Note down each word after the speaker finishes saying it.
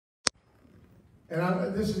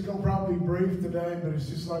And this is going to probably be brief today, but it's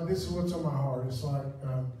just like, this is what's on my heart. It's like,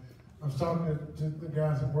 I was talking to the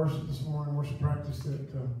guys at worship this morning, worship practice, that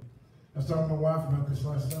I was talking to my wife about this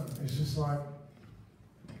last night. It's just like,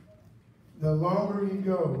 the longer you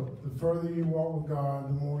go, the further you walk with God,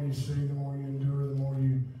 the more you see, the more you endure, the more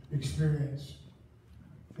you experience.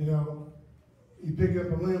 You know, you pick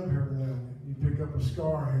up a limp every now and then. You pick up a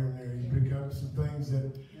scar here and there. You pick up some things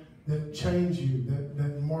that change you,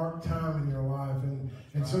 that mark time in your life.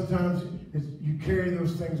 And sometimes you carry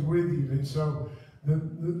those things with you. And so the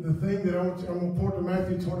thing that I'm going to point to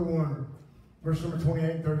Matthew 21, verse number 28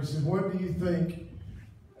 and 30. It says, what do you think?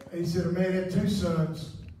 He said, a man had 2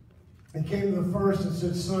 sons. And came to the first and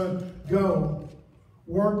said, son, go,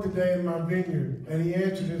 work today in my vineyard. And he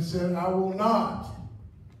answered and said, I will not.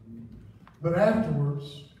 But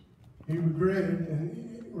afterwards, he regretted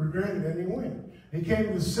and he went. He came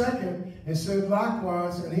to the second and said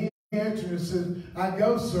likewise, and he answered and said, I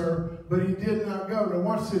go, sir, but he did not go. Now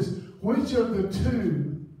watch this. Which of the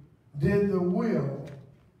 2 did the will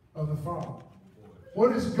of the Father?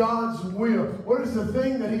 What is God's will? What is the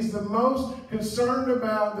thing that he's the most concerned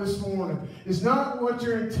about this morning? It's not what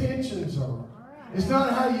your intentions are. It's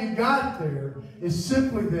not how you got there. It's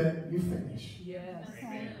simply that you finish. Yes.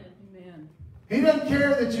 Amen. He doesn't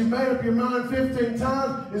care that you made up your mind 15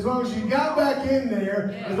 times, as long as you got back in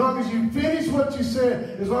there, as long as you finished what you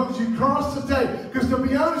said, as long as you crossed the tape. Because to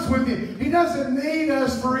be honest with you, he doesn't need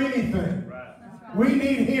us for anything. Right. We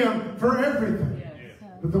need him for everything. Yes.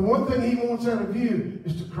 But the one thing he wants out of you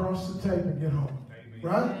is to cross the tape and get home.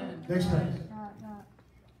 Right? Amen. Next page.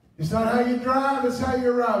 It's not how you drive, it's how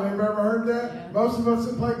you arrive. Anybody ever heard that? Yeah. Most of us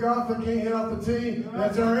that play golf, they can't hit off the tee.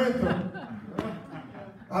 That's our anthem.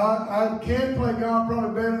 I can play golf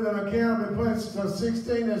probably better than I can. I've been playing since I was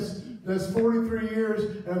 16. That's 43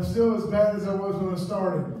 years, and I'm still as bad as I was when I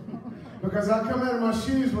started. Because I come out of my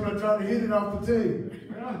shoes when I try to hit it off the tee.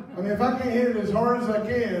 I mean, if I can't hit it as hard as I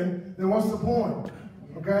can, then what's the point?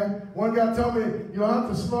 Okay? One guy told me, you'll have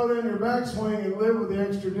to slow down your backswing and live with the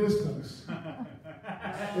extra distance.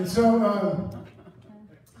 And so,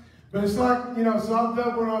 but it's like, you know, so I'll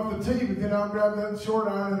double it off the tee, but then I'll grab that short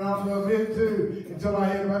iron and I'll love it too until I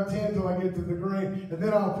hit about 10 until I get to the green, and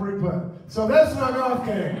then I'll three-putt. So that's my golf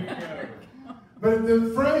game. But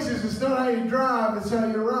the phrase is, it's not how you drive, it's how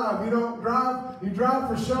you arrive. You don't drive, you drive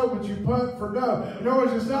for show, but you putt for dough. In other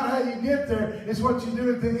words, it's not how you get there, it's what you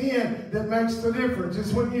do at the end that makes the difference.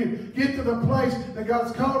 It's when you get to the place that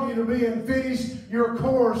God's called you to be and finish your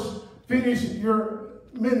course, finish your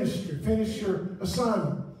ministry, finish your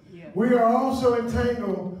assignment. Yeah. We are also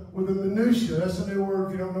entangled with the minutiae, that's a new word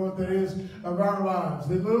if you don't know what that is, of our lives.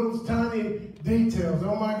 The little tiny details.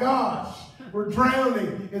 Oh my gosh. We're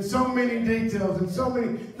drowning in so many details and so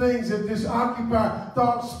many things that just occupy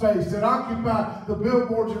thought space, that occupy the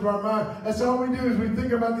billboards of our mind. That's all we do is we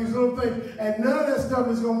think about these little things, and none of that stuff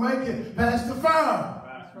is going to make it past the fire.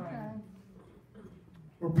 That's right.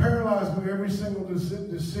 We're paralyzed with every single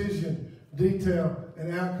decision, detail,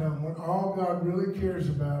 and outcome, when all God really cares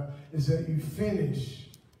about is that you finish,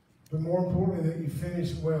 but more importantly, that you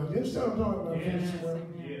finish well. Do you understand what I'm talking about? Finishing well?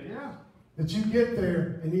 Yeah. That you get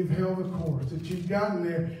there and you've held the course. That you've gotten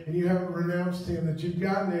there and you haven't renounced him. That you've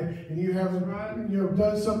gotten there and you haven't,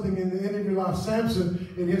 done something in the end of your life. Samson,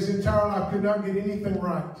 in his entire life, could not get anything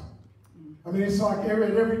right. I mean, it's like at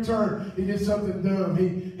every turn he did something dumb.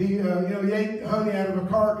 He ate honey out of a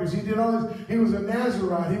carcass. He did all this. He was a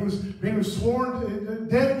Nazarite. He was sworn,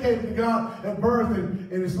 dedicated to God at birth.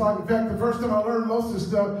 And it's like, in fact, the first time I learned most of this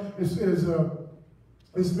stuff is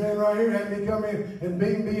this man right here had me come in and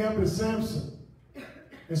beat me up as Samson.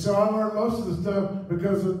 And so I learned most of the stuff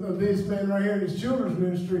because of this man right here in his children's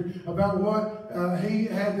ministry about what he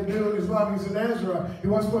had to do in his life. He's a Nazarite. He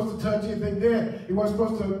wasn't supposed to touch anything dead. He wasn't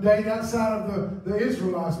supposed to date outside of the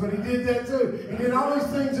Israelites, but he did that too. He did all these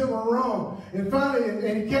things that were wrong. And finally,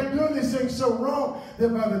 and he kept doing these things so wrong that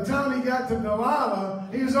by the time he got to Delilah,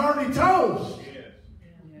 he was already toast.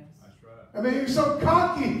 I mean, he was so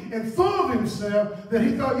cocky and full of himself that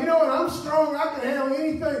he thought, you know what, I'm strong, I can handle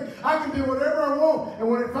anything, I can do whatever I want. And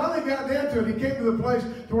when it finally got down to it, he came to the place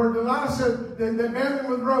to where Delilah said, they bound him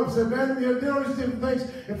with ropes, they bound him, did all these different things.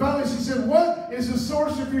 And finally she said, what is the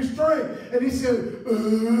source of your strength? And he said,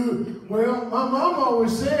 well, my mom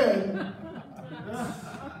always said,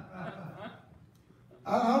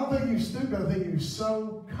 I don't think he was stupid, I think he was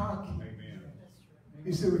so cocky.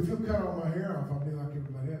 He said, if you'll cut all my hair off, I'll be like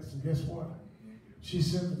everybody else. And guess what? She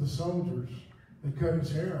sent to the soldiers. They cut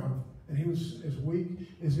his hair off. And he was as weak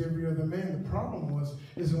as every other man. The problem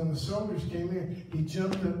is when the soldiers came in, he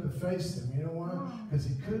jumped up to face them. You know why? Because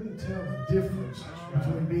he couldn't tell the difference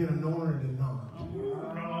between being anointed and not.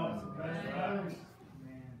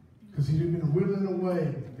 Because he'd been willing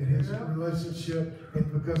away in his relationship,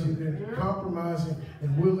 and because he'd been compromising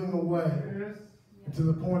and willing away to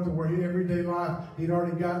the point that where in everyday life he'd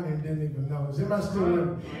already gotten it and didn't even know. Is anybody still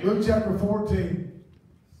with me? Luke chapter 14,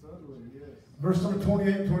 verse number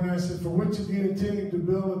 28 and 29 says, "For which of you intending to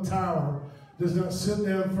build a tower does not sit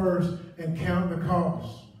down first and count the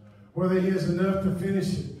cost, whether he has enough to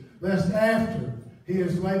finish it, lest after he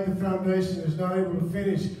has laid the foundation and is not able to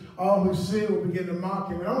finish, all who see it will begin to mock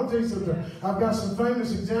him." And I want to tell you something. I've got some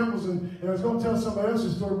famous examples, and I was going to tell somebody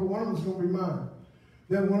else's story, but one of them is going to be mine.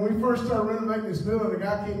 That when we first started renovating this building, a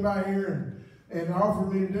guy came by here and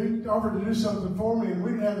offered to do something for me, and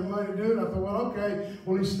we didn't have the money to do it. I thought, well, okay.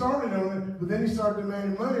 Well, he started on it, but then he started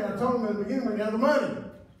demanding money. I told him in the beginning we didn't have the money.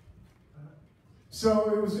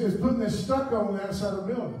 So it was putting this stucco on the outside of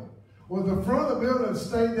the building. Well, the front of the building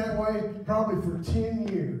stayed that way probably for 10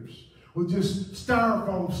 years. With just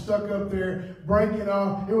styrofoam stuck up there, breaking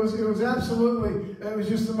off. It was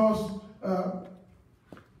just the most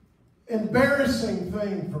embarrassing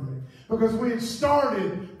thing for me. Because we had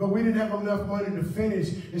started, but we didn't have enough money to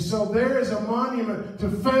finish. And so there is a monument to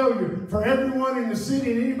failure for everyone in the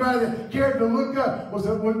city, and anybody that cared to look up was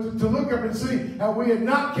to look up and see how we had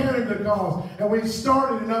not counted the cost, and we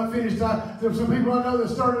started and not finished. There's some people I know that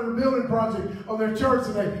started a building project on their church,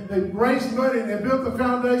 and they raised money and they built the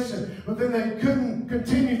foundation, but then they couldn't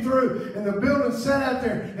continue through, and the building sat out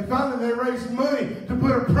there, and finally they raised money to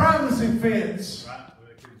put a privacy fence.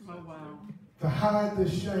 To hide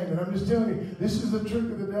this shame. And I'm just telling you, this is the trick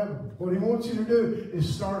of the devil. What he wants you to do is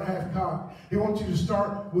start half-cocked. He wants you to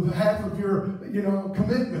start with half of your,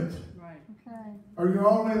 commitment. Right. Okay. Are you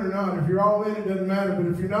all in or not? If you're all in, it doesn't matter. But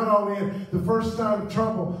if you're not all in, the first sign of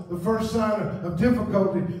trouble, the first sign of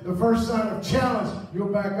difficulty, the first sign of challenge, you'll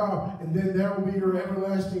back off. And then there will be your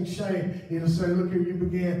everlasting shame. He'll say, look here, you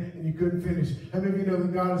began and you couldn't finish. How many of you know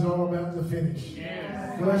that God is all about the finish? Yes.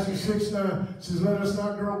 Galatians 6:9 says, let us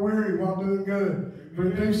not grow weary while doing good.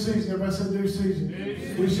 For in due season, everybody said due season,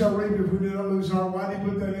 we shall reap if we do not lose heart. Why did he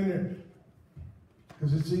put that in there?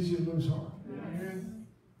 Because it's easy to lose heart.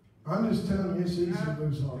 I'm just telling you, it's easy to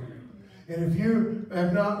lose heart. And if you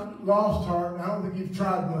have not lost heart, I don't think you've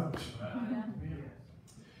tried much.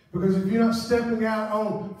 Because if you're not stepping out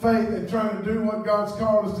on faith and trying to do what God's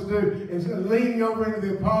called us to do, and leaning over into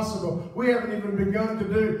the impossible, we haven't even begun to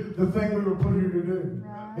do the thing we were put here to do.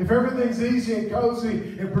 If everything's easy and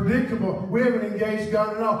cozy and predictable, we haven't engaged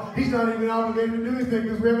God at all. He's not even obligated to do anything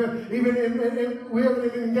because we haven't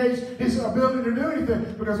even engaged His ability to do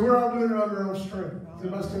anything because we're all doing it under our own strength.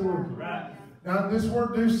 Anybody still with me? Right. Now, this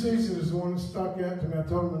word due season is the one that stuck out to me. I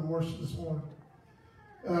told them in worship this morning.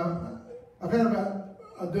 I've had about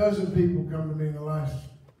a dozen people come to me in the last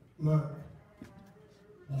month.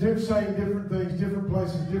 They're saying different things, different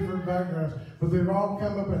places, different backgrounds, but they've all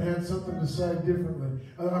come up and had something to say differently.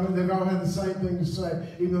 They've all had the same thing to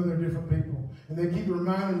say, even though they're different people. And they keep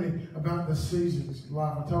reminding me about the seasons of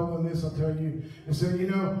life. I told them this, I'll tell you. They said,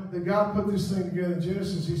 that God put this thing together in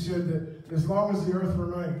Genesis. He said that as long as the earth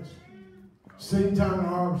remains, seed time and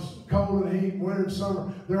harvest, cold and heat, winter and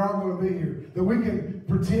summer, they're all going to be here. That we can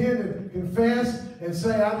pretend and confess and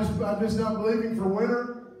say, I'm just not believing for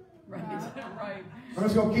winter. Right. Right. I'm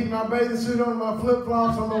just going to keep my bathing suit on, my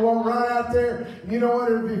flip-flops. I'm going to walk right out there. And you know what?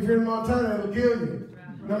 If you're in Montana, it'll kill you.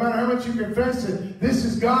 No matter how much you confess it, this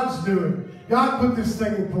is God's doing. God put this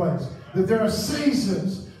thing in place. That there are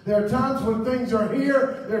seasons. There are times when things are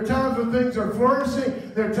here. There are times when things are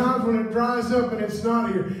flourishing. There are times when it dries up and it's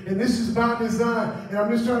not here. And this is by design. And I'm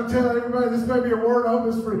just trying to tell everybody, this may be a word. I hope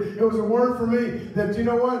it was a word for me. That you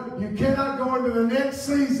know what? You cannot go into the next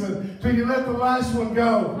season till you let the last one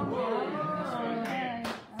go.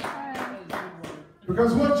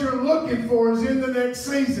 Because what you're looking for is in the next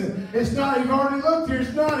season. It's not, you've already looked here,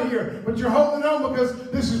 it's not here. But you're holding on because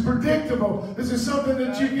this is predictable. This is something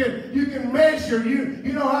that you can measure.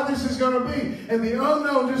 You know how this is going to be. And the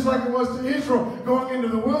unknown, just like it was to Israel going into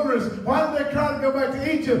the wilderness. Why did they try to go back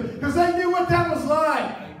to Egypt? Because they knew what that was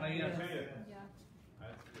like.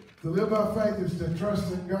 To live by faith is to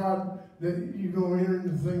trust in God that you're going to enter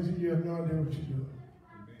into things that you have no idea what you're doing.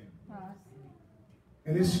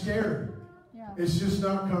 And it's scary. It's just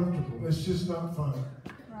not comfortable. It's just not fun.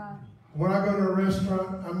 Right. When I go to a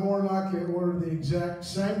restaurant, I'm more likely to order the exact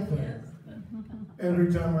same thing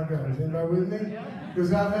every time I go. Is anybody with me?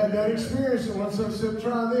 Because I've had that experience, and once I said,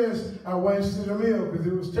 try this, I wasted a meal because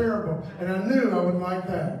it was terrible. And I knew I would like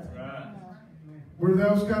that. Right. We're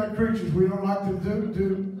those kind of creatures. We don't like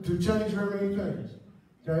to change very many things.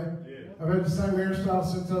 Okay? Yeah. I've had the same hairstyle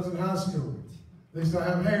since I was in high school. At least I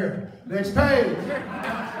have hair. Next page.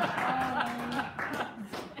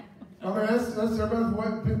 I mean, that's everybody's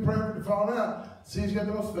waiting praying for it to fall out. See who's got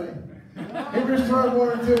the most faith. Hebrews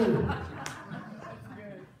 12:1-2.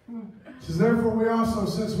 It says, therefore we also,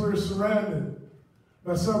 since we're surrounded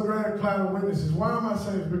by so great a cloud of witnesses. Why am I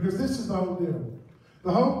saying this? Because this is the whole deal.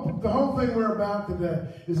 The whole thing we're about today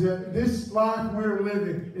is that this life we're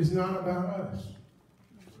living is not about us.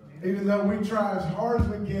 Even though we try as hard as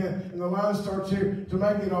we can, and the line starts here, to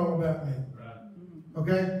make it all about me.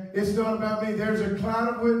 Okay? It's not about me. There's a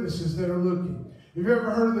cloud of witnesses that are looking. Have you ever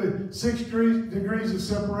heard of the 6 degrees of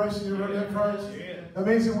separation? You ever heard that phrase? Yeah. That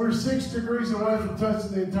means that we're 6 degrees away from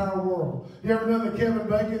touching the entire world. You ever done the Kevin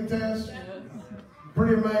Bacon test? Yes.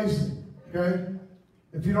 Pretty amazing. Okay?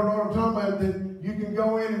 If you don't know what I'm talking about, then you can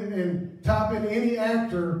go in and type in any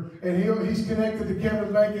actor, and he's connected to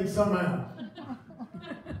Kevin Bacon somehow.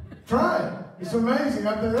 Try it. It's amazing.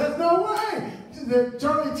 I think there's no way.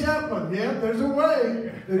 Charley Chaplin, yeah, there's a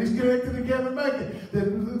way that he's connected to Kevin Bacon.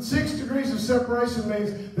 The 6 degrees of separation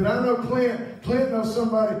means that I know Clint knows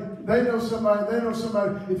somebody, they know somebody, they know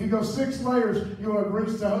somebody. If you go 6 layers, you will have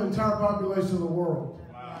reached the entire population of the world.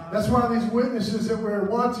 That's why these witnesses that we're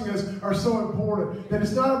watching us are so important. That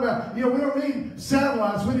it's not about, we don't need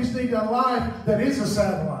satellites. We just need a life that is a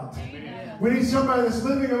satellite. Amen. We need somebody that's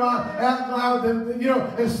living a life out loud,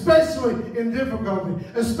 that, especially in difficulty,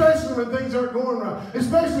 especially when things aren't going right,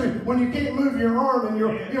 especially when you can't move your arm and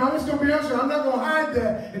I'm just going to be honest with you, I'm not going to hide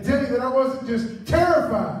that and tell you that I wasn't just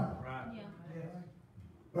terrified. Right. Yeah.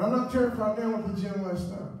 But I'm not terrified now with the gym last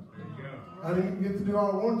night. I didn't get to do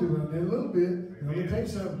all I wanted to, but I did a little bit. Let me tell you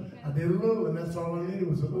something. I did a little, and that's all I needed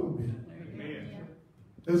was a little bit. Amen.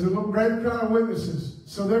 There's a little greater kind of witnesses.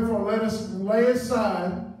 So therefore, let us lay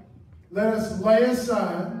aside. Let us lay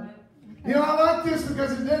aside. I like this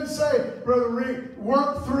because it doesn't say, Brother Rick,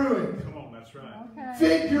 work through it. Come on, that's right. Okay.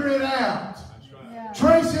 Figure it out. That's right. Yeah.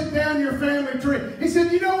 Trace it down your family tree. He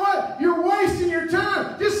said, you know what? You're wasting your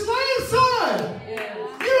time. Just lay aside. Yeah.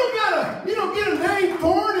 You don't get a name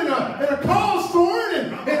for it and a cause for it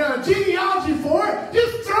and a genealogy for it.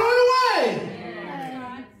 Just throw it away.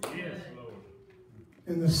 Yes, Lord.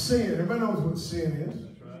 And the sin, everybody knows what sin is.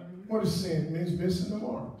 That's right. What is sin? It means missing the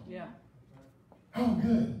mark. Yeah. Oh,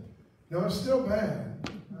 good. No, it's still bad.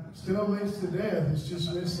 It still leads to death. It's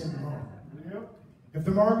just missing the mark. Yep. If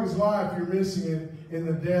the mark is life, you're missing it in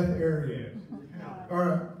the death area. Yes. All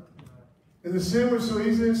right. And the sin which so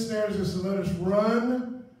easily ensnares us, so let us run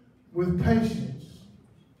with patience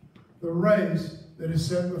the race that is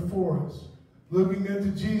set before us, looking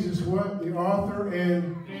unto Jesus, what? The author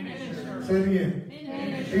and finisher. Say it again.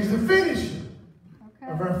 Finisher. He's the finisher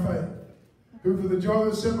of our faith, who for the joy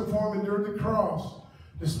that was set before him endured the cross,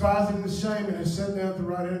 despising the shame, and is set down at the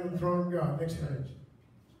right hand of the throne of God. Next page.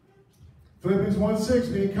 Philippians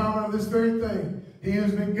 1:6, being confident of this very thing, he who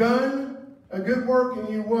has begun a good work in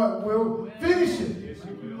you, what? Will finish it.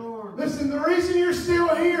 Listen, the reason you're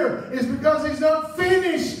still here is because he's not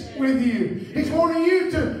finished with you. He's wanting you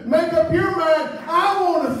to make up your mind, I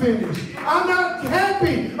want to finish. I'm not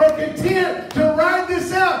happy or content to ride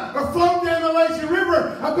this out or float down the lazy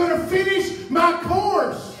river. I'm going to finish my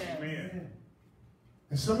course. Amen.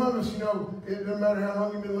 And some of us, it doesn't matter how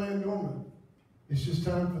long you've been laying dormant. It's just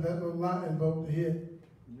time for that little lightning bolt to hit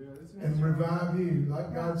and revive you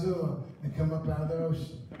like Godzilla and come up out of the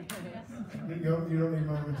ocean. You don't need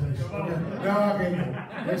my invitation. Okay. No, I can't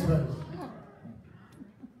go. Next verse.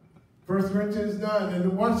 1 Corinthians 9.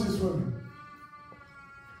 And watch this with me.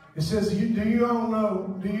 It says, do you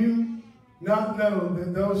not know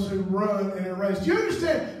that those who run in a race? Do you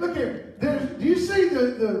understand? Look here. Do you see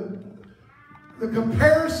the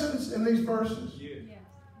comparisons in these verses?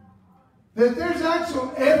 That there's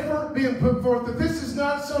actual effort being put forth, that this is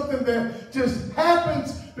not something that just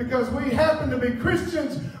happens because we happen to be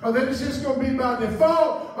Christians, or that it's just going to be by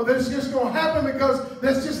default, or that it's just going to happen because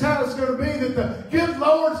that's just how it's going to be, that the good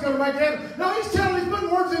Lord's going to make it happen. No, he's putting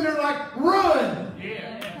words in there like run.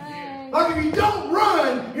 Yeah. Like if you don't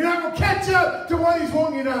run, you're not going to catch up to what he's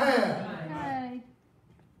wanting you to have. Okay.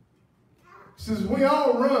 He says, we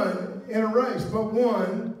all run in a race, but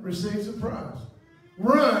one receives a prize.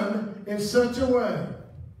 Run in such a way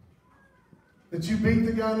that you beat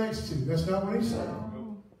the guy next to you. That's not what he said.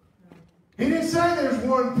 He didn't say there's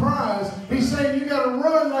one prize. He's saying you got to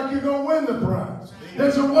run like you're going to win the prize.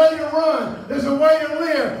 There's a way to run. There's a way to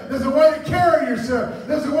live. There's a way to carry yourself.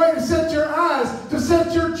 There's a way to set your eyes, to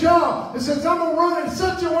set your jaw. It says, I'm going to run in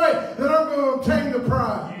such a way that I'm going to obtain the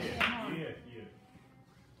prize.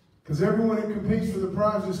 Because everyone who competes for the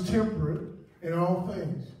prize is temperate in all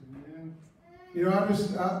things. You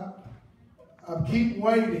know, I keep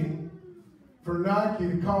waiting for Nike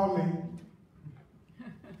to call me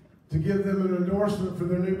to give them an endorsement for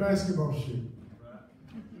their new basketball shoe.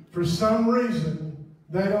 For some reason,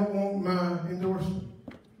 they don't want my endorsement.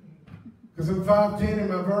 Because I'm 5'10" and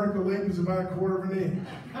my vertical leap is about 1/4 inch.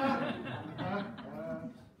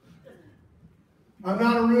 I'm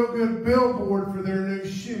not a real good billboard for their new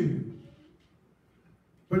shoe.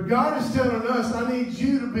 But God is telling us, I need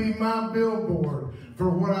you to be my billboard for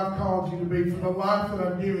what I've called you to be, for the life that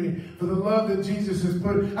I've given you, for the love that Jesus has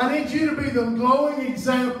put. I need you to be the glowing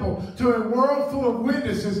example to a world full of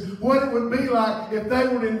witnesses what it would be like if they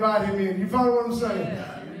would invite him in. You follow what I'm saying?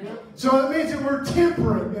 Yeah. So it means that we're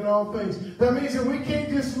temperate in all things. That means that we can't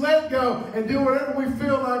just let go and do whatever we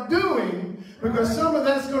feel like doing, because some of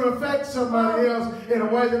that's going to affect somebody else in a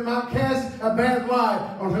way that might cast a bad light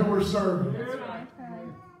on who we're serving.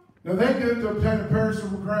 Now they do it to obtain a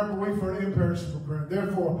perishable crown, but we for an imperishable crown.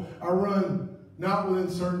 Therefore, I run not with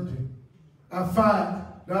uncertainty. I fight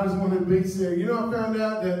not as one who beats the air. You know, I found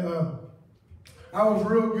out that I was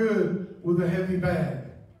real good with a heavy bag.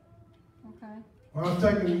 Okay. When I was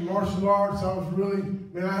taking martial arts, I was really,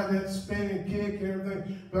 man, I had that spinning kick and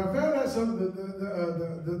everything. But I found out something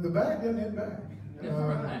that the bag doesn't hit back.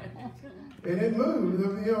 And it moved.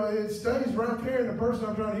 You know, it stays right there, and the person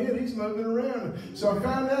I'm trying to hit, he's moving around. So I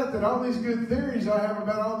found out that all these good theories I have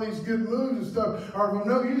about all these good moves and stuff are of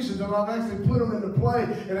no use until I've actually put them into play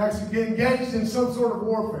and actually get engaged in some sort of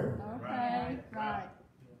warfare. Okay, right.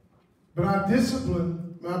 But I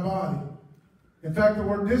discipline my body. In fact, the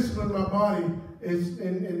word discipline my body is,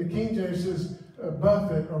 in the King James, says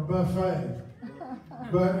buffet or buffet.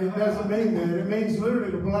 But it doesn't mean that. It means literally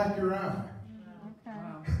to black your eye.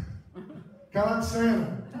 Kind of like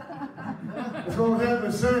Santa. That's what was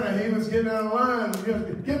happening to Santa. He was getting out of line.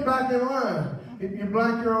 Just get back in line. If you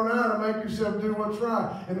black your own eye to make yourself do what's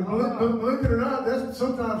right. And believe it or not, that's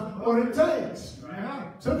sometimes what it takes.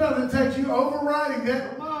 Sometimes it takes you overriding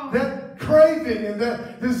that craving and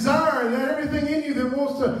that desire and that everything in you that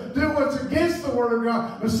wants to do what's against the Word of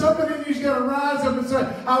God. But something in you's got to rise up and say,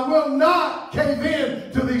 I will not cave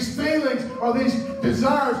in to these feelings or these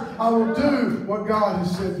desires. I will do what God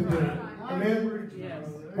has said to do. Amen? Yes.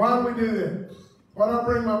 Why do we do that? Why do I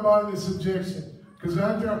bring my body to subjection? Because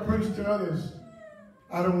after I preach to others,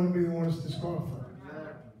 I don't want to be the one that's disqualified.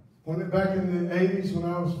 Back in the 80s when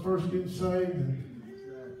I was first getting saved,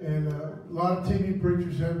 and a lot of TV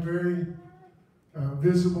preachers have very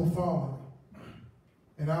visible following.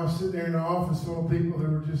 And I was sitting there in an office full of people who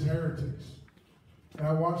were just heretics. And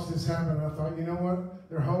I watched this happen, and I thought, you know what?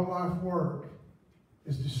 Their whole life work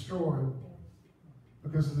is destroyed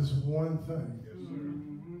because of this one thing.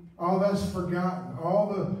 All that's forgotten. All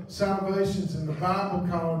the salvations and the Bible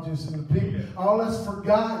colleges and the people, all that's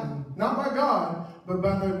forgotten. Not by God, but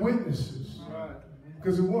by the witnesses.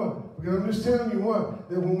 Because of what? Because I'm just telling you what,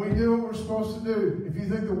 that when we do what we're supposed to do, if you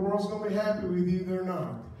think the world's going to be happy with you, they're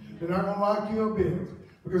not. They're not going to like you a bit.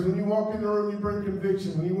 Because when you walk in the room, you bring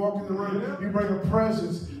conviction. When you walk in the room, you bring a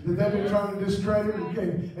presence that they've been trying to discredit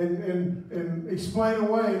and explain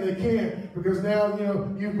away. They can't, because now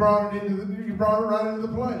you brought it right into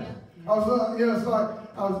the place. It's like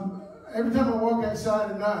every time I walk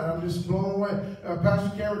outside at night, I'm just blown away.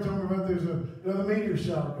 Pastor Cameron told me about there's another meteor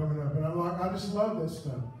shower coming up, and I'm like, I just love that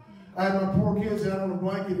stuff. I had my poor kids out on a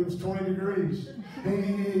blanket. It was 20 degrees.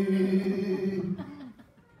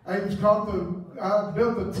 I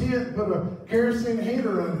built a tent, put a kerosene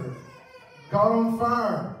heater under it. Caught on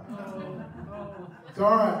fire. It's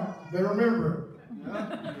all right. They remember it.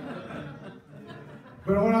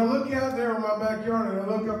 But when I look out there in my backyard and I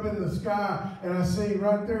look up in the sky and I see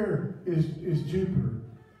right there is Jupiter.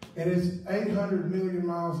 And it's 800 million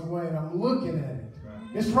miles away, and I'm looking at it.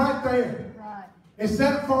 It's right there. It's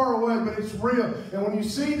that far away, but it's real. And when you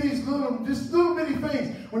see these little bitty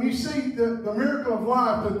things, when you see the miracle of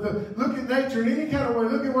life, look at nature in any kind of way.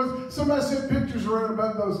 Look at what somebody sent pictures around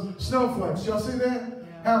about those snowflakes. Y'all see that?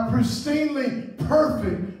 Yeah. How pristinely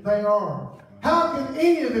perfect they are. How can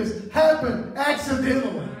any of this happen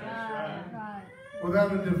accidentally?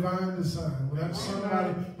 Without a divine design, without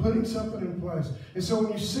somebody putting something in place. And so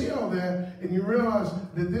when you see all that and you realize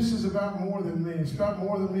that this is about more than me, it's about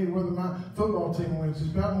more than me whether my football team wins,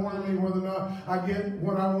 it's about more than me whether or not I get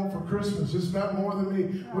what I want for Christmas, it's about more than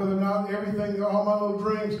me whether or not everything, all my little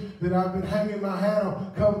dreams that I've been hanging my hat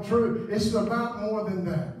on come true. It's about more than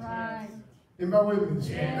that. Right. Anybody with me this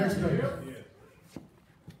morning? Next page.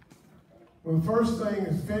 Well, the first thing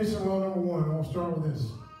is finishing on number one. I'll start with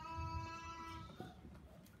this.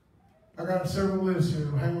 I got several lists here.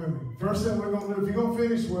 Hang with me. First thing we're going to do, if you're going to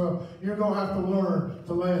finish well, you're going to have to learn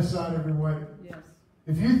to lay aside every weight. Yes.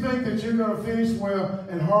 If you think that you're going to finish well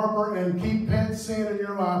and harbor and keep pet sin in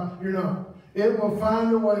your life, you're not. It will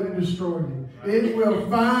find a way to destroy you. It will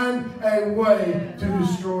find a way to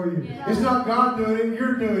destroy you. It's not God doing it,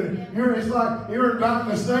 you're doing it. It's like you're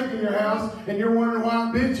inviting a snake in your house and you're wondering why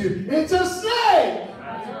it bit you. It's a snake!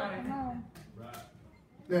 That's right.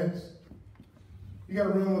 Next. You got to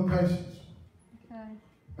run with patience. Okay.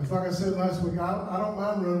 It's like I said last week, I don't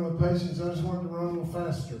mind running with patience. I just want to run a little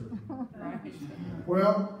faster. Right.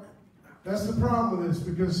 Well, that's the problem with this,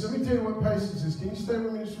 because let me tell you what patience is. Can you stay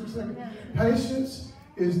with me just for a second? Yeah. Patience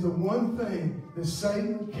is the one thing that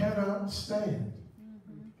Satan cannot stand.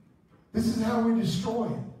 This is how we destroy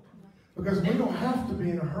him. Because we don't have to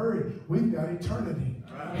be in a hurry. We've got eternity.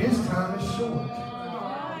 His time is short.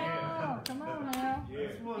 Oh, come on now.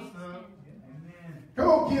 Come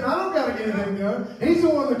on, kid. I don't got to get anything done. He's the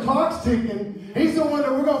one the clock's ticking. He's the one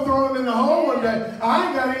that we're going to throw him in the hole one day. I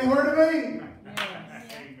ain't got anywhere to be.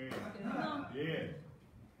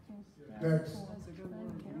 Next.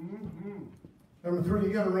 Number 3,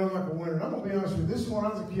 you got to run like a winner. And I'm going to be honest with you. This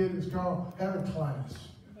one, as a kid, is called having class.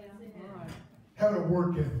 Having a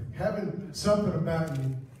work ethic. Having something about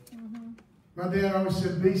you. My dad always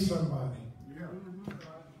said, be somebody.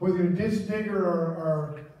 Whether you're a ditch digger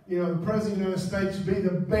or the President of the United States, be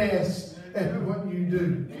the best at what you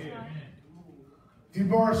do. If you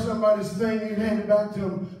borrow somebody's thing, you hand it back to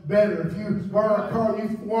them better. If you borrow a car,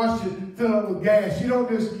 you wash it, fill it with gas. You don't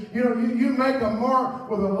just, you make a mark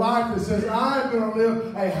with a life that says, I'm going to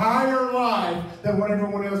live a higher life than what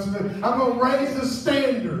everyone else is doing. I'm going to raise the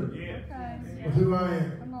standard of who I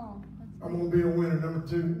am. Come on. I'm going to be a winner.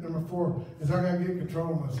 Number 4 is I got to get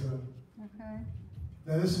control of myself. Okay.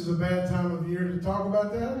 Now, this is a bad time of year to talk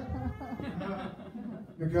about that.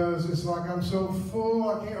 Because it's like I'm so full,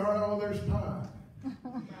 I can't hardly, oh, there's pie.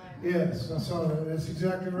 Yes, I saw that. That's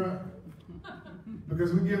exactly right.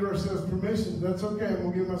 Because we give ourselves permission. That's okay. I'm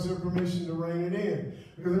going to give myself permission to rein it in.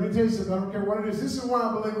 Because let me tell you something. I don't care what it is. This is why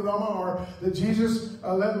I believe with all my heart that Jesus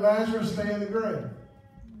let Lazarus stay in the grave.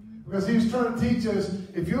 Because he was trying to teach us,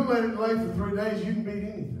 if you'll let it lay for 3 days, you can beat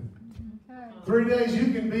anything. 3 days,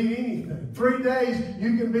 you can beat anything. 3 days,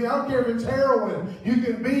 you can beat, I don't care if it's heroin, you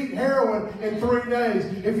can beat heroin in 3 days.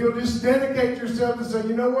 If you'll just dedicate yourself to say,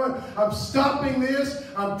 you know what, I'm stopping this,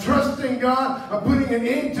 I'm trusting God, I'm putting an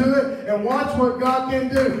end to it, and watch what God can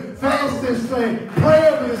do. Fast this thing, pray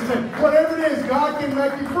over this thing, whatever it is, God can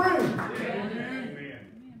make you free.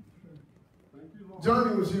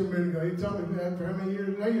 Johnny was here a minute ago. He told me after how many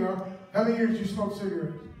years, there you are, how many years you smoke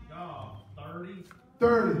cigarettes? 30.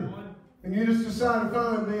 30. And you just decided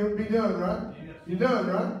finally to be done, right? Yes. You're done,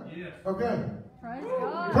 right? Yes. Okay. Praise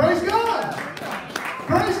God. Praise God.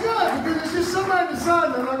 Praise God. Because it's just somebody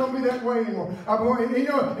deciding I'm not going to be that way anymore. I'm going,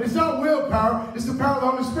 it's not willpower. It's the power of the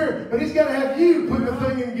Holy Spirit. But He's got to have you put the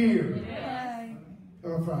thing in gear. Okay.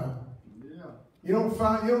 Number 5. You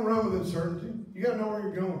don't run with uncertainty. You got to know where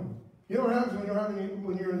you're going. You know what happens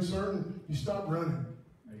when you're uncertain? You stop running.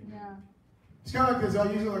 Yeah. It's kind of like this.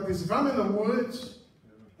 I use it like this. If I'm in the woods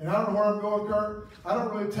and I don't know where I'm going, Kurt, I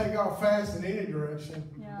don't really take off fast in any direction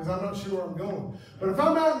because I'm not sure where I'm going. But if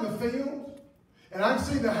I'm out in the field and I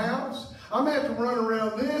see the house, I'm going to have to run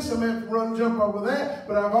around this. I'm going to have to run and jump over that.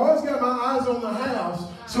 But I've always got my eyes on the house,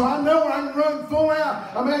 so I know I can run full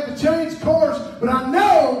out. I'm going to have to change course, but I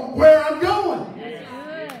know where I'm going.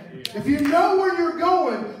 If you know where you're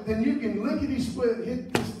going, then you can lickety-split,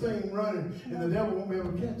 hit this thing running, and the devil won't be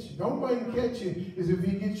able to catch you. The only way to catch you is if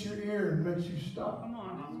he gets your ear and makes you stop. Come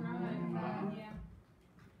on.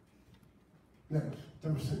 Next,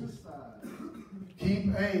 number 6.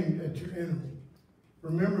 Keep aimed at your enemy.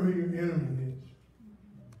 Remember who your enemy is.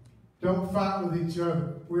 Don't fight with each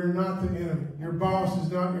other. We're not the enemy. Your boss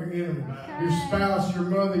is not your enemy. Your spouse, your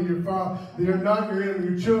mother, your father, they're not your enemy.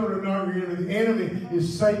 Your children are not your enemy. The enemy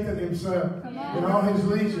is Satan himself and all his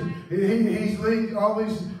legion. He's leading all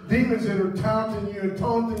these demons that are taunting you and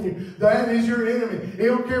taunting you. That is your enemy. He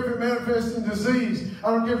don't care if it manifests in disease. I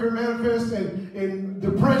don't care if it manifests in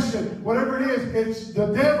depression. Whatever it is, it's the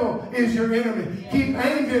devil is your enemy. Keep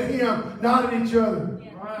aimed at him, not at each other.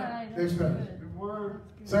 Next passage.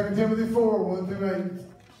 2 Timothy 4, 1 through 8. It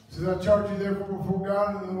says, I charge you therefore before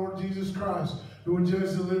God and the Lord Jesus Christ, who will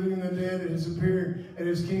judge the living and the dead at his appearing and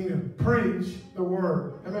his kingdom. Preach the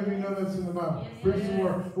word. How many of you know that's in the Bible? Preach the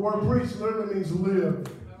word. The word preach literally means live.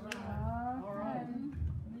 All right.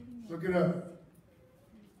 Look it up.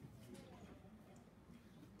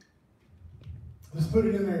 Let's put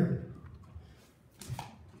it in there.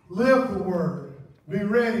 Live the word. Be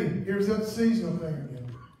ready. Here's that seasonal thing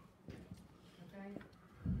again.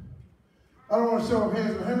 I don't want to show up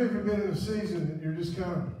hands, but how many of you have been in a season that you're just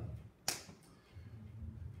kind of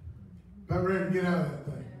about ready to get out of that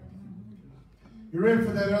thing? You're ready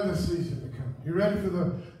for that other season to come. You're ready for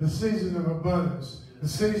the season of abundance, the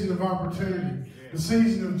season of opportunity, the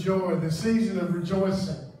season of joy, the season of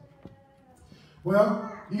rejoicing.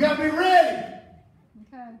 Well, you got to be ready.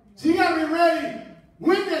 Okay. So you got to be ready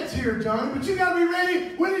when that's here, Johnny, but you got to be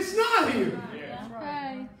ready when it's not here.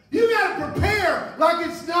 Okay. You got to prepare like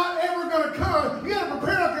it's not ever going to come. You got to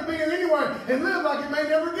prepare like it'll be here anyway and live like it may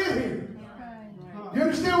never get here. You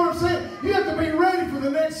understand what I'm saying? You have to be ready for the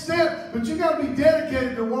next step, but you got to be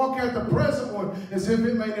dedicated to walk out the present one as if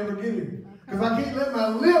it may never get here. Because I can't let my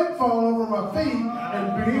lip fall over my feet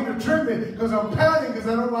and begin to trip me because I'm pouting because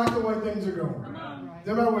I don't like the way things are going. Is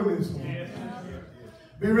everybody with me this morning?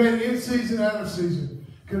 Be ready in season, out of season.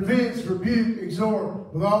 Convince, rebuke,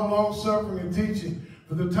 exhort with all long suffering and teaching.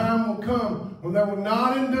 For the time will come when they will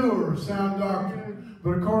not endure sound doctrine,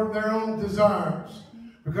 but according to their own desires.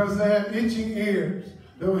 Because they have itching ears.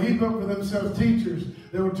 They will heap up for themselves teachers.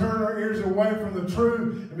 They will turn their ears away from the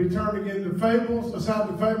truth and be turned again to fables, aside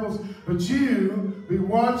to fables. But you be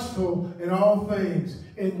watchful in all things.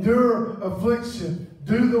 Endure affliction.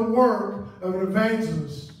 Do the work of an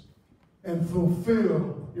evangelist and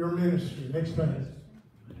fulfill your ministry. Next page.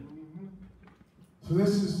 So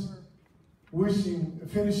this is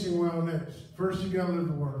finishing well next. First, you got to live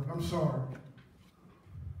the word. I'm sorry.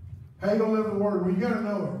 How you going to live the word? Well, you got to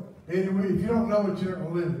know it. And if you don't know it, you're not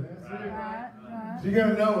going to live it. Right. So you got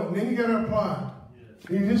to know it. And then you got to apply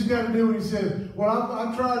it. You just got to do what he says. Well,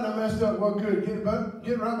 I tried and I messed up. Well, good. Get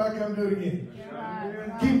right back up and do it again.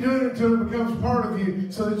 Right. Keep doing it until it becomes part of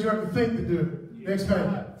you so that you have to think to do it. Next page.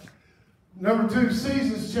 Number 2,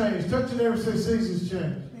 seasons change. Touch your neighbor and say seasons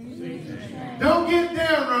change. Don't get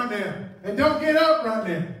down right now. And don't get up right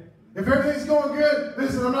now. If everything's going good,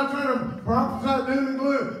 listen, I'm not trying to prophesy doom and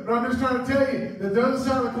gloom, but I'm just trying to tell you that the other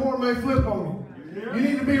side of the coin may flip on you. You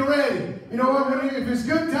need to be ready. You know what? If it's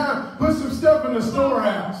good time, put some stuff in the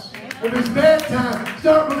storehouse. If it's bad time,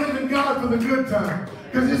 start believing God for the good time.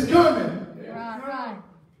 Because it's coming. Right.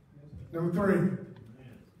 Number 3,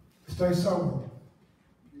 stay sober.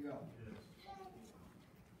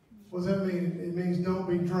 What does that mean? It means don't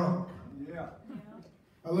be drunk. Yeah.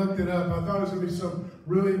 I looked it up. I thought it was going to be some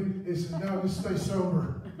really, it said, no, just stay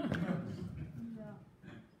sober.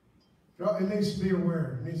 It needs to be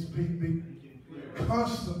aware. It needs to be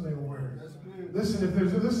constantly aware. Listen, if you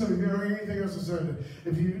don't hear anything else to say,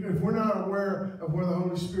 if we're not aware of where the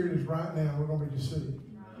Holy Spirit is right now, we're going to be deceived.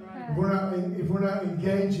 If we're not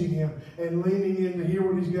engaging Him and leaning in to hear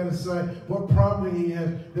what He's got to say, what prompting He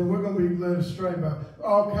has, then we're going to be led astray by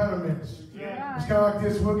all kind of mess. Yeah. It's kind of like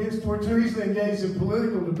this. We're too easily engaged in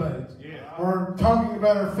political debates, or talking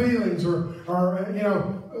about our feelings, or all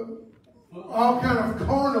kind of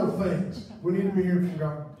carnal things. We need to be hearing from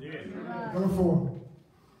God. Right. Number 4,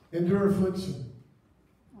 endure affliction.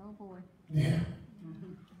 Oh boy. Yeah.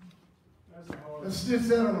 That's a hard. Let's stitch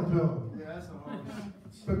that on a pillow. Yeah, that's a hard.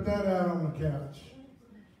 Put that out on the couch.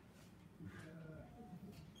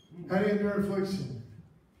 How do you endure affliction?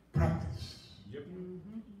 Practice. Yep.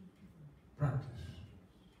 Practice.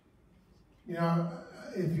 You know,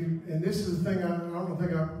 and this is the thing, I don't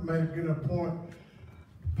think I made a good enough point.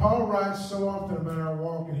 Paul writes so often about our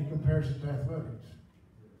walk, and he compares it to athletics.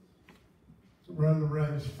 So run the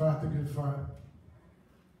race, fight the good fight.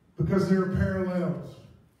 Because there are parallels.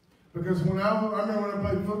 Because I remember when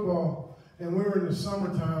I played football, and we were in the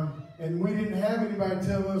summertime, and we didn't have anybody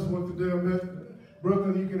tell us what to do. I bet,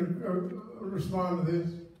 Brooklyn, you can respond to this.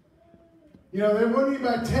 You know, there wasn't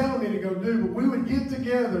anybody telling me to go do, but we would get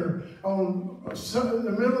together in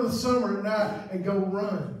the middle of the summer at night and go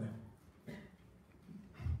run.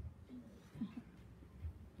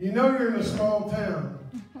 You know you're in a small town,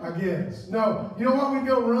 I guess. No, you know why we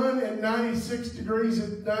go run at 96 degrees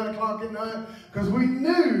at 9 o'clock at night? Because we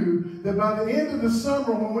knew that by the end of the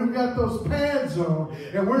summer, when we've got those pads on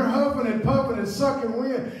and we're huffing and puffing and sucking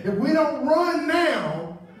wind, if we don't run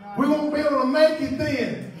now, we won't be able to make it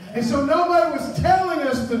then. And so nobody was telling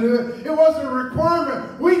us to do it. It wasn't a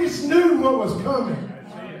requirement. We just knew what was coming.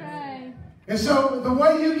 And so the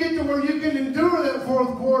way you get to where you can endure that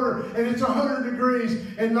fourth quarter and it's 100 degrees,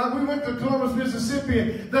 and like we went to Columbus, Mississippi,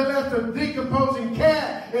 and they left a decomposing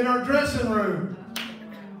cat in our dressing room.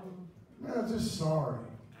 I'm just sorry.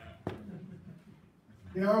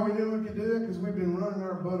 You know how we knew we could do it? Because we've been running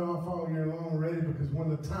our butt off all year long already, because when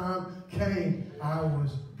the time came, I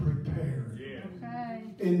was prepared. Okay.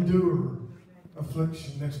 Endure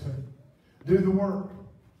affliction. Next page. Do the work.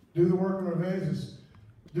 Do the work of an evangelist.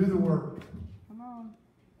 Do the work. Come on.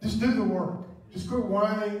 Just do the work. Just quit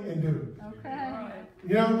whining and do it. Okay.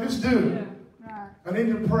 You know, just do it. Right. I need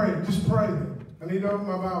to pray. Just pray then. I need to open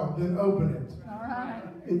my Bible. Then open it. All right.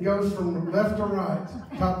 It goes from left to right,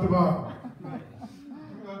 top to bottom.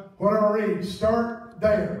 What I read, start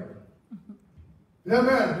there. It doesn't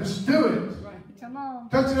matter. Just do it. Come on.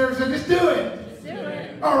 Touch it every say, just do it. Do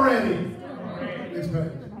it. Already. Next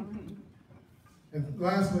page. And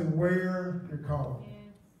lastly, where you're calling.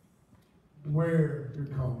 Where you're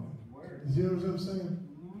calling. You know what I'm saying?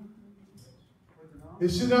 It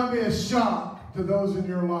should not be a shock to those in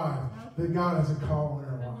your life that God has a call in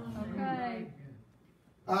their life. Okay.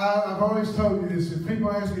 I've always told you this. If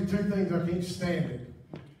people ask me two things, I can't stand it.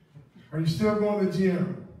 Are you still going to the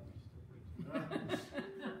gym?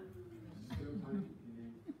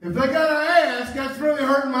 If they got to ask, that's really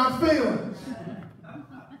hurting my feelings.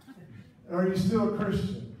 Are you still a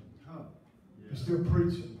Christian? You're still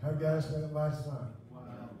preaching. How you asked me that last time.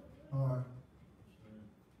 All right.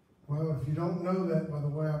 Well, if you don't know that by the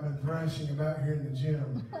way I've been thrashing about here in the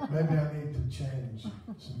gym, maybe I need to change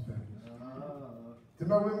some things.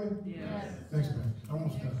 Everybody with me? Yes. Next page.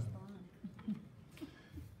 Almost done.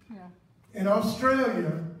 Yeah. In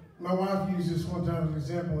Australia, my wife used this one time as an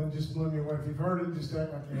example and it just blew me away. If you've heard it, just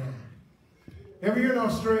act like you have. Every year in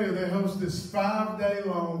Australia, they host this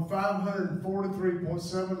 5-day-long,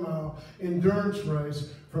 543.7-mile endurance race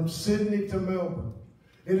from Sydney to Melbourne.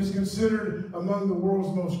 It is considered among the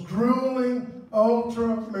world's most grueling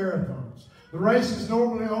ultra marathons. The race is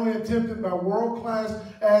normally only attempted by world-class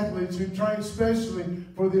athletes who train specially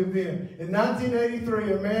for the event. In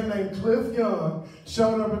 1983, a man named Cliff Young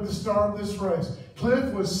showed up at the start of this race.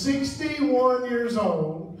 Cliff was 61 years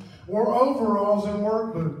old, wore overalls and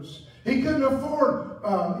work boots. He couldn't afford,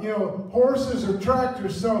 horses or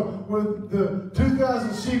tractors, so with the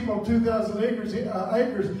 2,000 sheep on 2,000 acres, he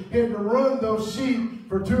had to run those sheep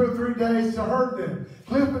for 2 or 3 days to herd them.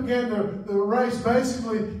 Cliff began the race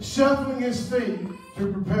basically shuffling his feet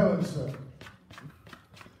to propel himself.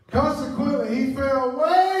 Consequently, he fell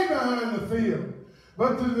way behind the field.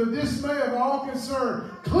 But to the dismay of all concerned,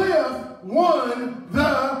 Cliff won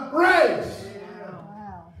the race.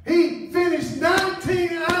 Wow. He finished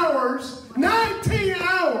 19 hours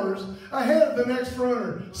ahead of the next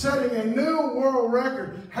runner, setting a new world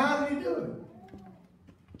record. How did he do it?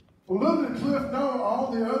 Well, little did Cliff know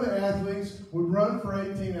all the other athletes would run for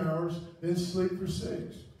 18 hours, then sleep for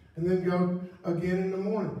 6, and then go again in the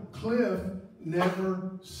morning. Cliff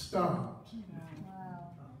never stopped.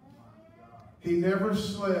 Wow. He never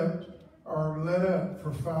slept or let up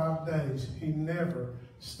for 5 days. He never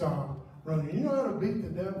stopped running. You know how to beat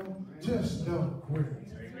the devil? Just don't quit.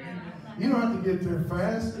 You don't have to get there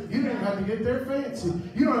fast. You don't have to get there fancy.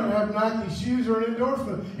 You don't have to have Nike shoes or an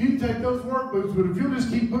endorsement. You can take those work boots, but if you'll just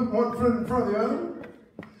keep putting one foot in front of the other,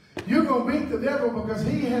 you're going to beat the devil because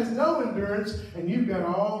he has no endurance and you've got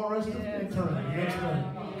all the rest of eternity. Next page.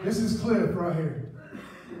 This is Cliff right here.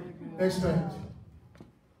 Next page.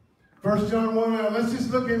 1 John 1, let's just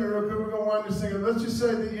look at it real quick. We're going to wind this thing up. Let's just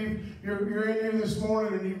say that you're in here this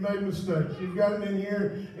morning and you've made mistakes. You've gotten in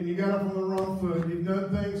here and you got up on the wrong foot. You've done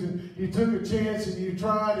things and you took a chance and you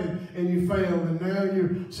tried and you failed. And now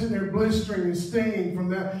you're sitting there blistering and stinging from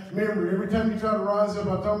that memory. Every time you try to rise up,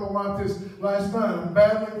 I told my wife this last night, I'm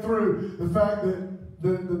battling through the fact that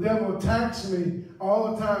the devil attacks me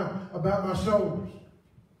all the time about my shoulders.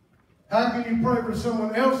 How can you pray for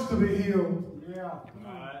someone else to be healed? Yeah.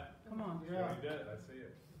 Come on. Yeah. I see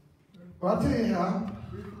it. Well, I'll tell you how.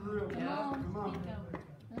 Come on.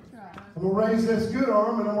 That's right. I'm going to raise this good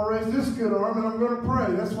arm and I'm going to raise this good arm and I'm going to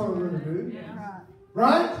pray. That's what I'm going to do. Right.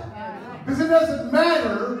 Right? Because it doesn't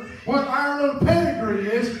matter what our little pedigree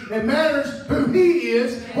is. It matters who he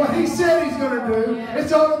is, what he said he's going to do.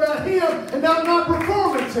 It's all about him and not my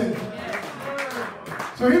performance in it.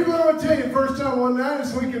 So here's what I'm going to tell you. 1 John 1:9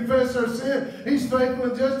 is we confess our sin. He's faithful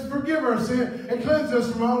and just to forgive our sin and cleanse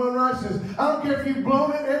us from all unrighteousness. I don't care if you've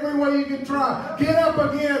blown it every way you can try. Get up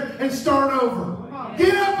again and start over.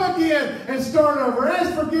 Get up again and start over.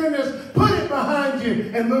 Ask forgiveness, put it behind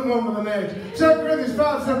you, and move on to the next. 2 Corinthians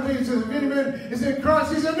 5:17 says, if any man is in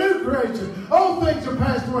Christ, he's a new creation. Old things are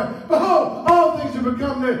passed away. Behold, all things have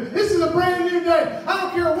become new. This is a brand new day. I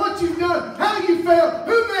don't care what you've done, how you failed,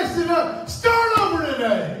 who messed it up. Start over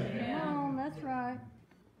today. Come on, that's right.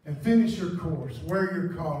 And finish your course, where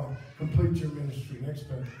you're calling, complete your ministry. Next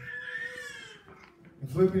page. In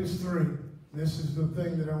Philippians 3, this is the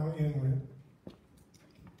thing that I want to end with.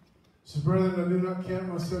 So, brethren, I do not count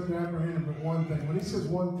myself to apprehend but one thing. When he says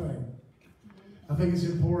one thing, I think it's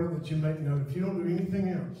important that you make note. If you don't do anything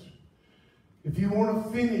else, if you want to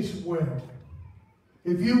finish well,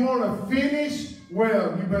 if you want to finish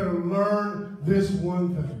well, you better learn this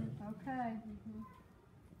one thing. Okay.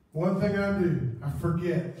 One thing I do, I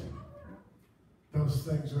forget those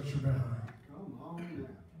things which are behind. Come on.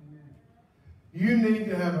 You need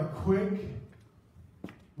to have a quick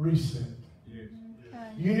reset. Yes.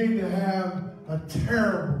 Okay. You need to have a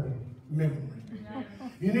terrible memory.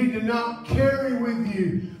 You need to not carry with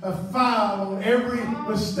you a file on every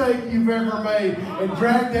mistake you've ever made and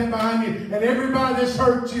drag that behind you and everybody that's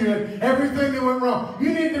hurt you and everything that went wrong.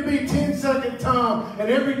 You need to be 10-second Tom and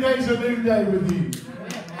every day's a new day with you.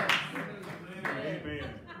 Amen.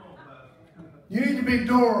 You need to be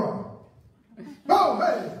Dora. Oh,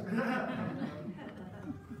 hey!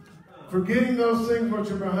 Forgetting those things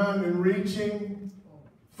which are behind and reaching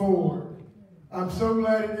forward. I'm so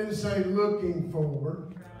glad it didn't say looking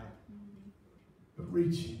forward, but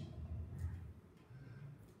reaching.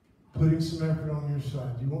 Putting some effort on your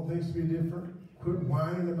side. You want things to be different? Quit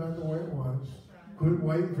whining about the way it was. Quit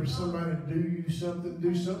waiting for somebody to do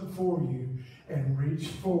something for you, and reach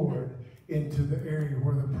forward into the area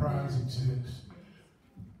where the prize exists.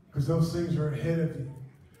 Because those things are ahead of you.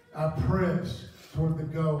 I press toward the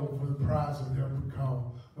goal for the prize of the upward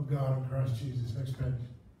call of God in Christ Jesus. Next page.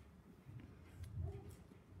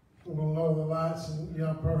 We're going to lower the lights, and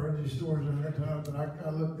y'all probably heard these stories a hundred times, but I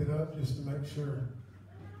looked it up just to make sure.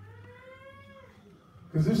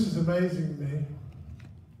 Because this is amazing to me.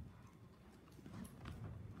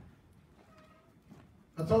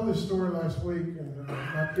 I told this story last week, and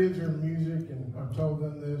my kids are in music, and I've told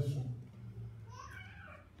them this.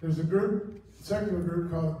 There's a group, secular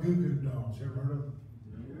group called Goo Goo Dolls. You ever heard of them?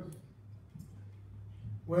 Yeah.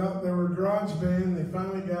 Well, they were a garage band. They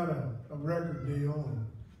finally got a record deal,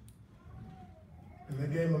 and they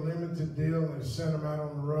gave them a limited deal, and they sent them out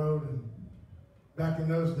on the road. And back in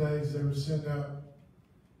those days, they would send out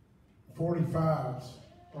 45s,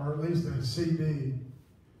 or at least a CD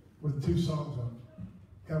with 2 songs on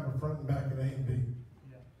it, kind of a front and back of A and B.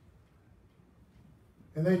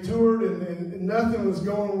 And they toured, and nothing was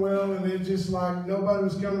going well, and it just like nobody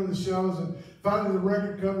was coming to the shows. And finally, the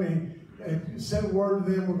record company sent word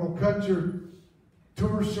to them, "We're going to cut your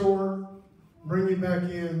tour short, bring you back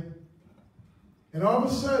in." And all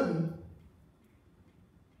of a sudden,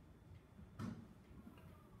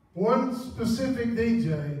 one specific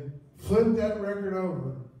DJ flipped that record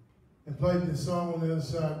over and played the song on the other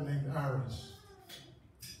side named Iris.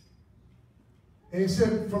 And he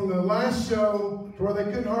said from the last show to where they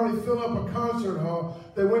couldn't hardly fill up a concert hall,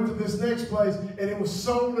 they went to this next place and it was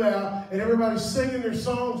sold out and everybody's singing their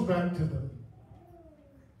songs back to them.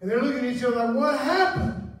 And they're looking at each other like, what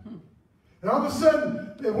happened? And all of a sudden,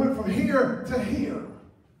 it went from here to here.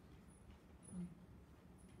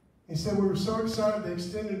 He said, we were so excited they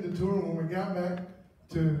extended the tour. When we got back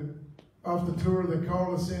off the tour, they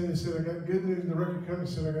called us in and said, I got good news. The record company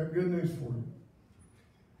said, I got good news for you.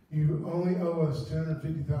 You only owe us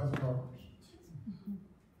 $250,000.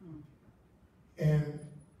 And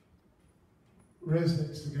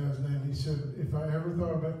Resnick's the guy's name. He said, if I ever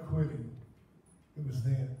thought about quitting, it was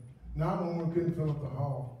then. Not when we couldn't fill up the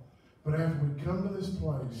hall, but after we'd come to this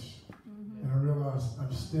place, and I realized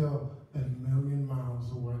I'm still a million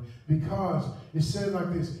miles away. Because it said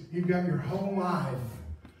like this, you've got your whole life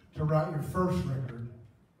to write your first record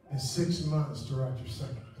and 6 months to write your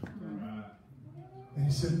second. And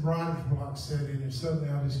he said, writer's block set in, and suddenly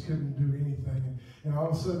I just couldn't do anything. And all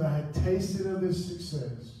of a sudden I had tasted of this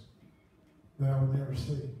success that I would never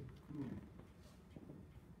see.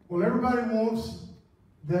 Well, everybody wants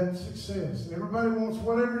that success. And everybody wants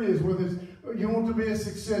whatever it is, whether it's you want to be a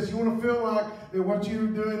success. You want to feel like that what you're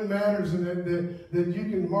doing matters and that you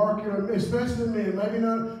can mark your, especially men, maybe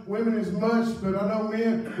not women as much, but I know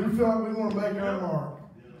men, we feel like we want to make our mark.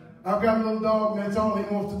 I've got a little dog, and that's all he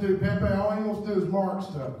wants to do. Pepe, all he wants to do is mark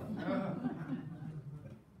stuff.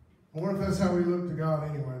 I wonder if that's how we look to God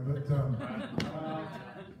anyway. But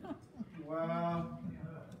Wow.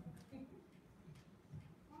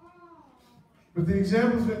 But the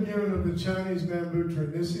example's been given of the Chinese bamboo tree.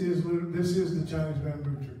 This is the Chinese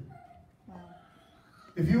bamboo tree.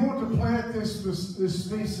 If you want to plant this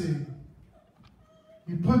species,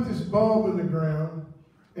 you put this bulb in the ground,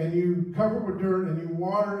 and you cover it with dirt, and you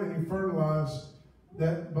water and you fertilize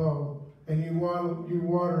that bulb, and you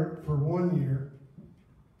water it for 1 year,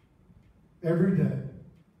 every day,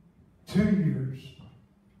 2 years,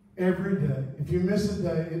 every day. If you miss a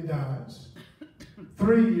day, it dies.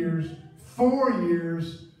 3 years, 4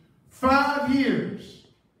 years, 5 years.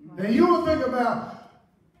 Now you don't think about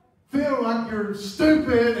feeling like you're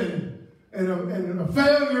stupid and a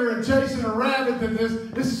failure and chasing a rabbit, that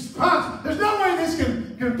this is possible. There's no way this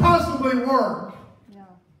can possibly work. Yeah.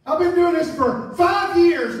 I've been doing this for 5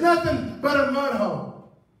 years, nothing but a mud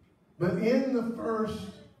hole. But in the first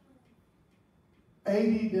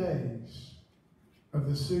 80 days of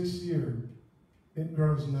the 6th year, it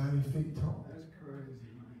grows 90 feet tall. That's crazy,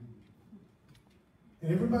 man.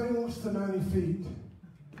 And everybody wants the 90 feet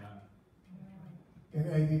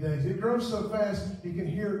in 80 days. It grows so fast, you can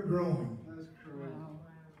hear it growing. That's crazy.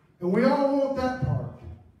 And we all want that part.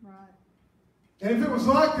 Right. And if it was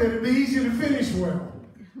like that, it'd be easy to finish well.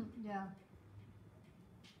 Yeah.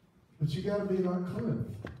 But you got to be like Cliff.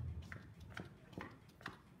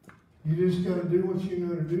 You just got to do what you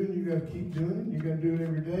know to do, and you got to keep doing it. You got to do it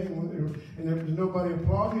every day. And there's nobody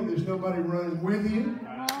applauding you. There's nobody running with you.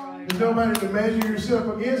 There's nobody to measure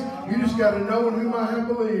yourself against. You just got to know in whom I have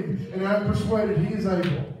believed, and I am persuaded He is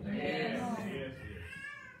able.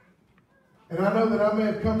 And I know that I may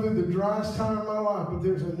have come through the driest time of my life, but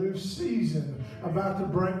there's a new season about to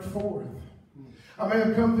break forth. I may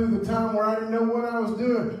have come through the time where I didn't know what I was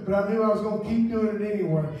doing, but I knew I was going to keep doing it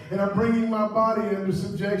anyway. And I'm bringing my body into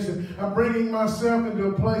subjection. I'm bringing myself into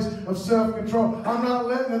a place of self-control. I'm not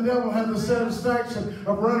letting the devil have the satisfaction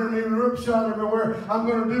of running me ripshod everywhere. I'm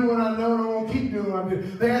going to do what I know, and I'm going to keep doing what I do.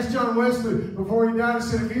 They asked John Wesley before he died, he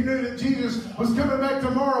said, if you knew that Jesus was coming back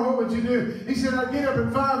tomorrow, what would you do? He said, I'd get up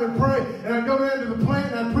at 5 and pray, and I'd go down to the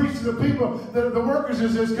plant, and I'd preach to the people, the workers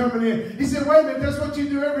that's coming in. He said, wait a minute, that's what you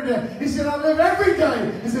do every day. He said, I live every day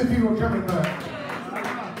as if He were coming back.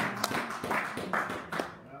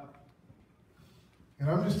 And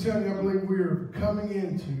I'm just telling you, I believe we are coming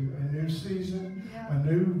into a new season, a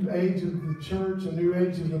new age of the church, a new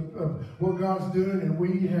age of what God's doing, and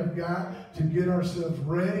we have got to get ourselves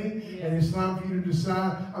ready. And it's time for you to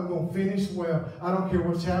decide, I'm going to finish well. I don't care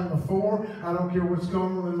what's happened before. I don't care what's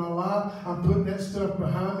going on in my life. I'm putting that stuff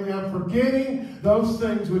behind me. I'm forgetting those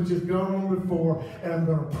things which have gone on before, and I'm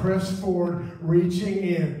going to press forward, reaching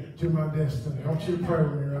in to my destiny. I want you to pray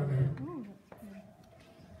with me right now.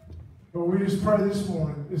 But we just pray this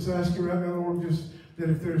morning, just ask you right now, Lord, just that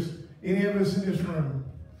if there's any of us in this room,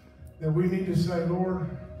 that we need to say, Lord,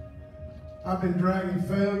 I've been dragging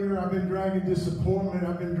failure, I've been dragging disappointment,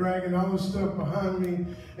 I've been dragging all this stuff behind me,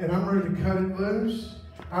 and I'm ready to cut it loose.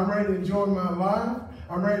 I'm ready to enjoy my life.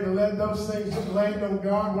 I'm ready to let those things land on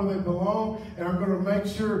God where they belong, and I'm going to make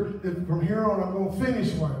sure that from here on I'm going to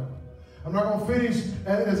finish well. I'm not going to finish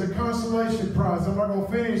as a consolation prize. I'm not going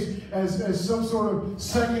to finish as some sort of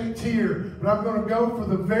second tier. But I'm going to go for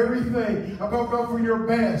the very thing. I'm going to go for your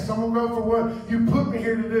best. I'm going to go for what you put me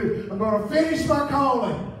here to do. I'm going to finish my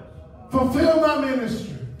calling. Fulfill my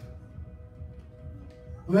ministry.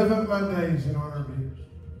 Live up my days in honor of you.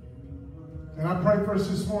 And I pray for us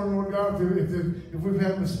this morning, Lord God, if we've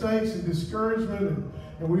had mistakes and discouragement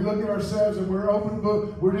and we look at ourselves and we're open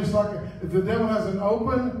book, we're just like, if the devil has an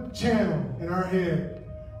open channel in our head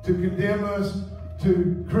to condemn us,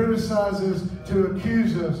 to criticize us, to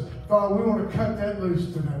accuse us, Father, we want to cut that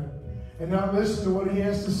loose today and not listen to what he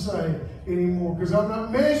has to say anymore. Because I'm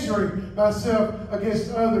not measuring myself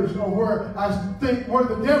against others or where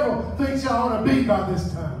the devil thinks I ought to be by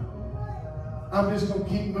this time. I'm just going to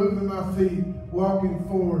keep moving my feet, walking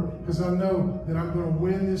forward, because I know that I'm going to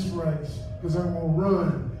win this race, because I'm going to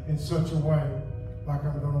run in such a way like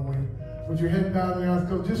I'm going to win. With your head bowed and your eyes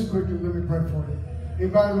closed, just quickly, let me pray for you.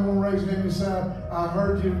 Anybody want to raise your hand aside? I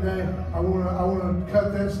heard you today. I want to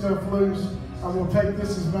cut that stuff loose. I'm going to take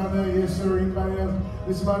this as my day. Yes, sir. Anybody else?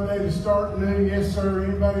 This is my day to start new. Yes, sir.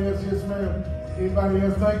 Anybody else? Yes, ma'am. Anybody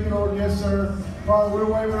else? Thank you, Lord. Yes, sir. Father,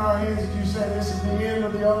 we're waving our hands as you say this is the end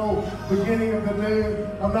of the old, beginning of the new.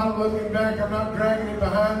 I'm not looking back. I'm not dragging it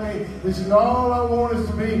behind me. This is all I want is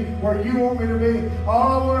to be where you want me to be.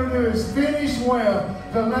 All I want to do is finish well,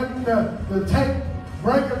 to let the tape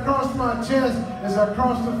break across my chest as I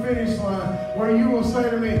cross the finish line, where you will say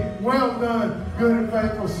to me, well done, good and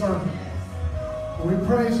faithful servant. We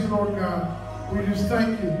praise you, Lord God. We just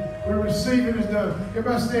thank you. We receive it as done.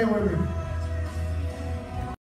 Everybody stand with me.